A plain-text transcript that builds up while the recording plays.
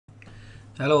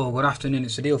Hello, good afternoon.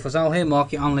 It's Adil Fazal here,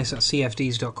 market analyst at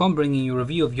CFDs.com, bringing you a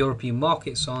review of European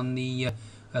markets on the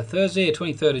Thursday,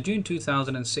 23rd of June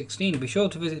 2016. Be sure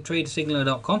to visit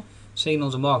tradesignaler.com.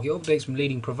 Signals and market updates from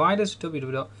leading providers,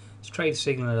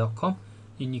 www.tradesignaler.com.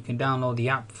 And you can download the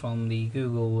app from the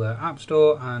Google App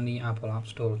Store and the Apple App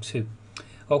Store too.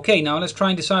 Okay, now let's try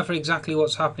and decipher exactly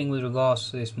what's happening with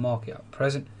regards to this market at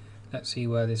present. Let's see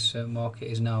where this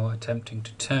market is now attempting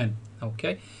to turn.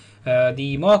 Okay.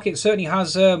 The market certainly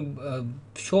has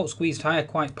short squeezed higher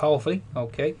quite powerfully.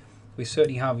 Okay, we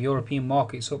certainly have European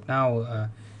markets up now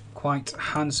quite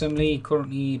handsomely,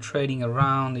 currently trading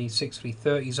around the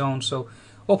 6330 zone, so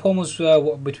up almost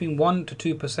between 1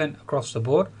 to 2% across the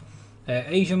board.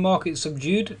 Asian markets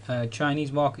subdued,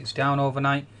 Chinese markets down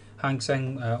overnight, Hang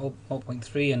Seng up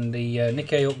 0.3 and the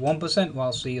Nikkei up 1%,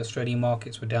 whilst the Australian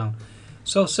markets were down.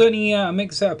 So certainly a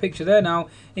mixed picture there. Now,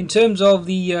 in terms of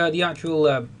the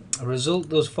actual result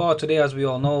thus far today, as we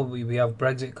all know, we have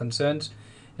Brexit concerns.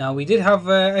 Now, we did have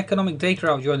economic data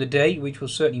out during the day, which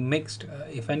was certainly mixed.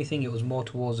 If anything, it was more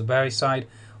towards the bearish side,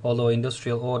 although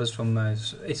industrial orders from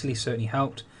Italy certainly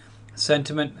helped.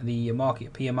 Sentiment, the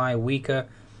market PMI weaker,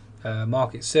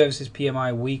 market services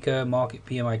PMI weaker, market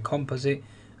PMI composite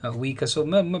weaker. So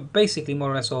basically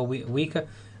more or less all weaker.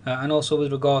 And also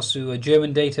with regards to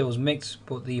German data was mixed,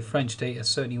 but the French data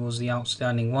certainly was the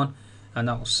outstanding one, and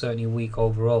that was certainly weak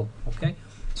overall. Okay,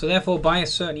 so therefore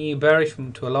buyers certainly bearish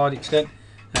to a large extent.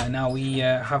 Now we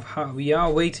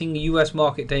are waiting US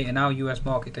market data. Now US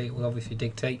market data will obviously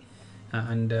dictate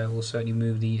and will certainly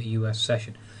move the US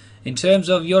session. In terms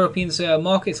of European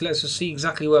markets, let's just see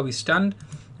exactly where we stand.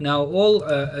 Now all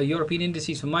European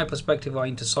indices from my perspective are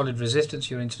into solid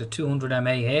resistance. You're into the 200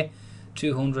 MA here,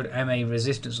 200 MA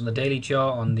resistance on the daily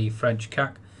chart on the French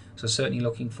CAC. So certainly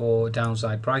looking for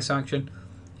downside price action.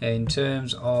 In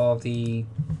terms of the,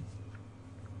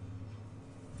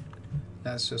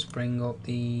 let's just bring up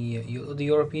the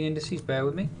European indices, bear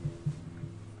with me.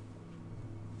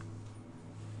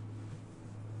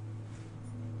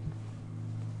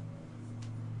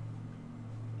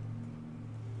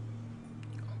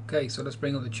 Okay, so let's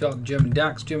bring up the chart. German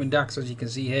DAX. German DAX, as you can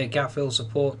see here, gap fill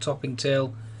support, topping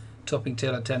tail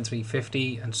at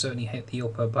 10,350, and certainly hit the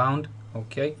upper bound.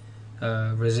 Okay,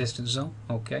 resistance zone.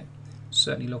 Okay.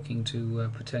 Certainly looking to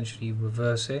potentially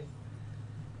reverse it.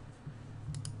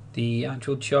 The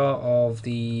actual chart of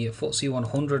the FTSE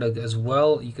 100 as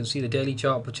well, you can see the daily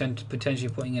chart potentially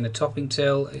putting in a topping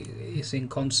tail. It's in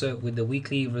concert with the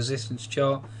weekly resistance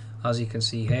chart, as you can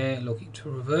see here, looking to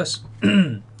reverse.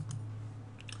 The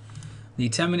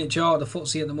 10-minute chart, the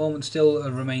FTSE at the moment still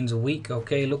remains weak.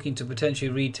 Okay, looking to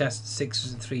potentially retest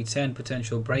 6310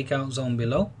 potential breakout zone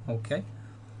below. Okay,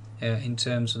 in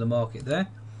terms of the market there.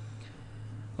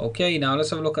 Okay, now let's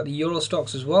have a look at the Euro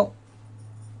Stoxx as well.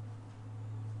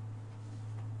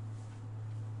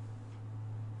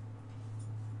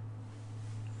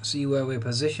 See where we're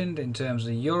positioned in terms of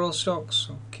the Euro Stoxx.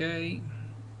 Okay.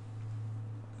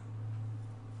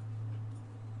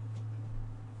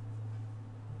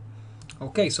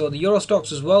 Okay, so the Euro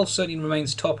Stoxx as well certainly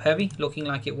remains top heavy, looking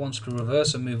like it wants to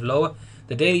reverse and move lower.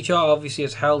 The daily chart obviously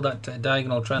has held that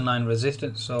diagonal trendline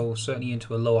resistance, so certainly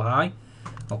into a lower high.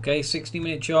 Okay,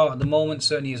 60-minute chart at the moment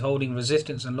certainly is holding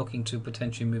resistance and looking to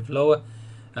potentially move lower.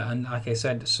 And like I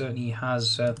said, it certainly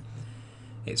has.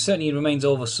 It certainly remains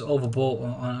overbought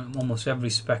on almost every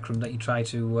spectrum that you try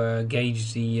to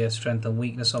gauge the strength and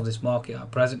weakness of this market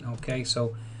at present. Okay,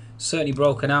 so certainly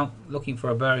broken out, looking for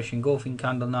a bearish engulfing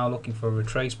candle now, looking for a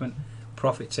retracement,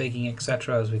 profit taking,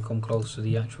 etc. as we come close to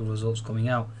the actual results coming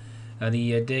out.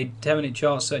 The 10-minute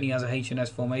chart certainly has a H&S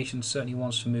formation, certainly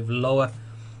wants to move lower.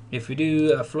 If we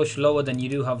do flush lower, then you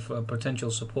do have potential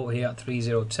support here at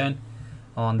 3010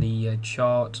 on the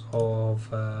chart of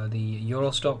the Euro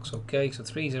Stoxx. Okay, so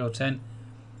 3010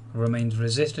 remains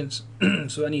resistance.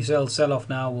 So any sell-off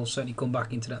now will certainly come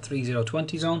back into that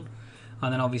 3020 zone,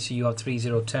 and then obviously you have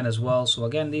 3010 as well. So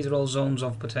again, these are all zones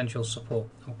of potential support.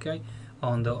 Okay,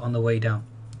 on the way down.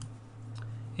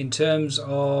 In terms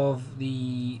of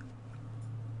the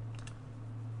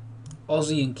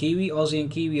Aussie and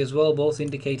Kiwi as well, both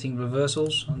indicating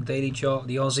reversals on the daily chart.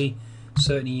 The Aussie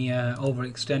certainly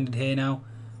overextended here now,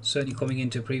 certainly coming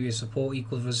into previous support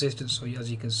equals resistance. So as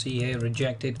you can see here,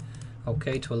 rejected.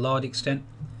 Okay, to a large extent.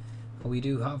 But we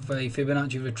do have a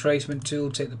Fibonacci retracement tool.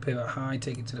 Take the pivot high,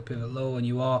 take it to the pivot low, and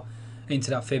you are into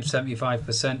that fib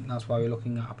 75%. That's why we're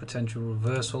looking at a potential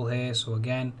reversal here. So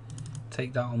again,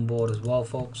 take that on board as well,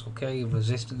 folks. Okay,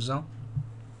 resistance zone.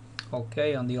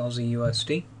 Okay, on the Aussie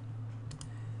USD.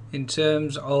 In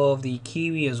terms of the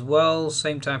Kiwi as well,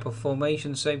 same type of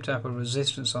formation, same type of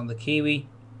resistance on the Kiwi.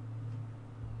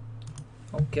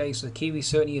 Okay, so the Kiwi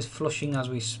certainly is flushing as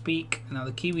we speak. Now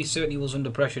the Kiwi certainly was under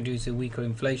pressure due to weaker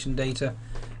inflation data.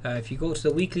 If you go to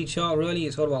the weekly chart, really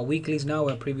it's all about weeklies now,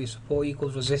 where previous support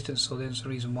equals resistance, so that's the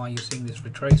reason why you're seeing this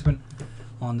retracement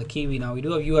on the Kiwi. Now we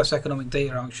do have US economic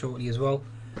data out shortly as well,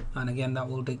 and again that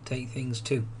will dictate things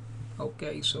too.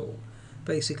 Okay, so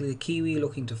basically the Kiwi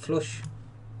looking to flush.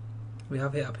 We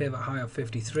have hit a pivot high of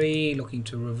 53, looking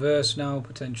to reverse now,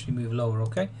 potentially move lower.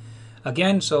 Okay,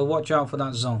 again, so watch out for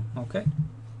that zone.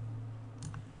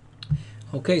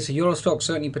 Okay, so Euro Stoxx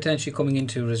certainly potentially coming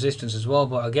into resistance as well,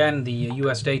 but again the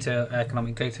US data,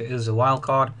 economic data, is a wild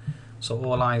card, so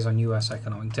all eyes on US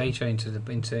economic data in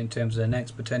terms of the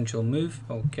next potential move.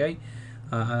 Okay,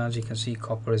 and as you can see,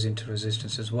 copper is into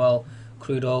resistance as well.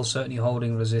 Crude oil certainly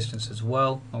holding resistance as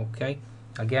well. Okay,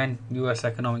 again US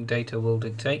economic data will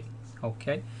dictate.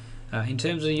 Okay, in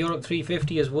terms of the Europe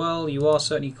 350 as well, you are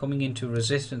certainly coming into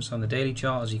resistance on the daily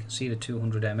chart. As you can see, the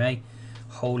 200 MA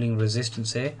holding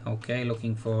resistance here. Okay,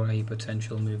 looking for a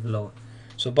potential move lower,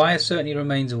 so bias certainly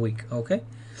remains weak. Okay,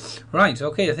 right,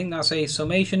 okay, I think that's a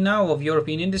summation now of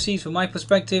European indices. From my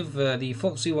perspective, the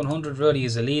FTSE 100 really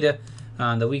is a leader,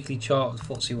 and the weekly chart of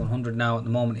FTSE 100 now at the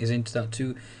moment is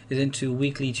into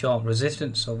weekly chart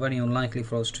resistance, so very unlikely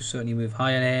for us to certainly move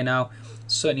higher here now.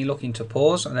 Certainly looking to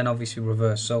pause and then obviously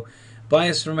reverse, so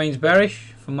bias remains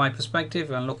bearish from my perspective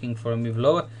and looking for a move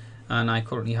lower. And I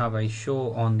currently have a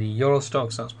short on the Euro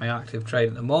Stoxx, that's my active trade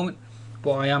at the moment,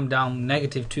 but I am down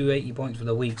negative 280 points for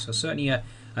the week, so certainly a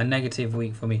negative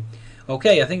week for me.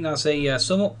 Okay, I think that's a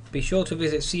sum up. Be sure to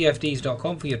visit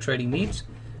cfds.com for your trading needs,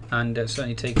 and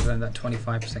certainly take advantage of that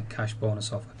 25% cash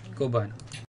bonus offer. Goodbye now.